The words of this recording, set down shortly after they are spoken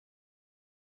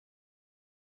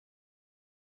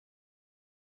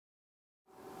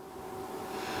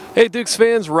Hey Dukes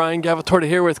fans, Ryan Gavatorta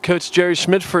here with Coach Jerry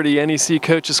Schmitt for the NEC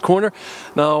Coach's Corner.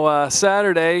 Now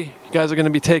Saturday, you guys are going to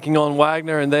be taking on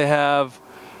Wagner and they have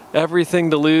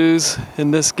everything to lose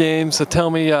in this game. So tell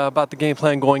me about the game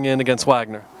plan going in against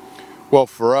Wagner. Well,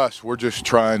 for us, we're just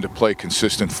trying to play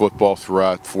consistent football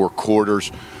throughout 4 quarters.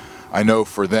 I know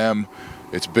for them,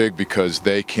 it's big because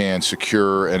they can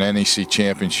secure an NEC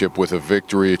championship with a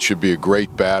victory. It should be a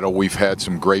great battle. We've had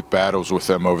some great battles with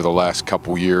them over the last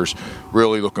couple years.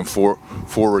 Really looking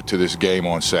forward to this game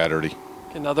on Saturday.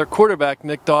 Another quarterback,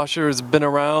 Nick Dosher, has been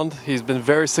around. He's been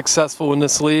very successful in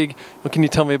this league. What can you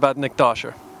tell me about Nick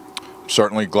Dosher? I'm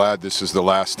certainly glad this is the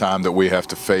last time that we have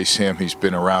to face him. He's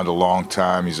been around a long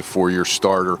time. He's a 4-year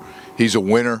starter. He's a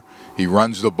winner. He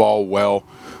runs the ball well,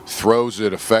 throws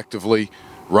it effectively,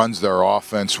 runs their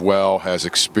offense well, has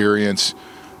experience.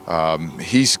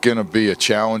 He's going to be a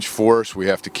challenge for us. We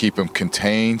have to keep him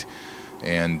contained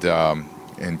and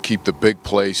keep the big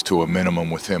plays to a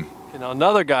minimum with him. You know,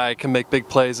 another guy can make big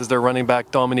plays is their running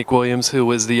back, Dominique Williams, who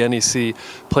was the NEC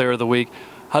Player of the Week.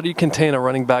 How do you contain a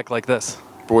running back like this?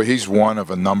 Boy, he's one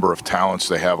of a number of talents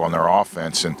they have on their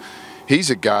offense, and he's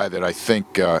a guy that I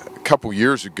think a couple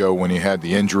years ago when he had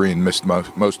the injury and missed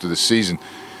most of the season,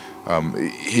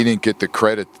 he didn't get the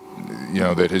credit,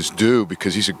 that is due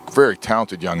because he's a very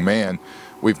talented young man.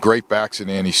 We have great backs in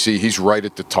the NEC. He's right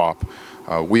at the top.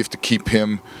 We have to keep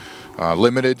him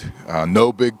limited,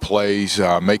 no big plays,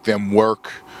 make them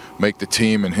work, make the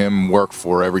team and him work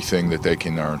for everything that they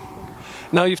can earn.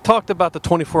 Now, you've talked about the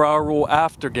 24-hour rule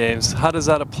after games. How does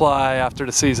that apply after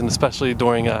the season, especially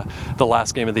during the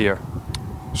last game of the year?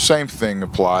 Same thing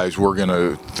applies. We're going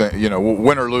to,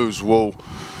 win or lose, we'll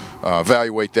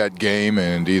evaluate that game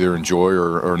and either enjoy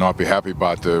or not be happy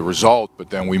about the result, but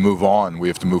then we move on. We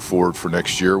have to move forward for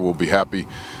next year. We'll be happy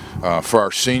for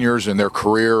our seniors and their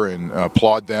career and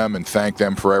applaud them and thank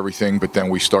them for everything, but then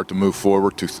we start to move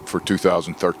forward for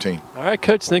 2013. All right,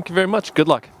 Coach, thank you very much. Good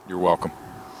luck. You're welcome.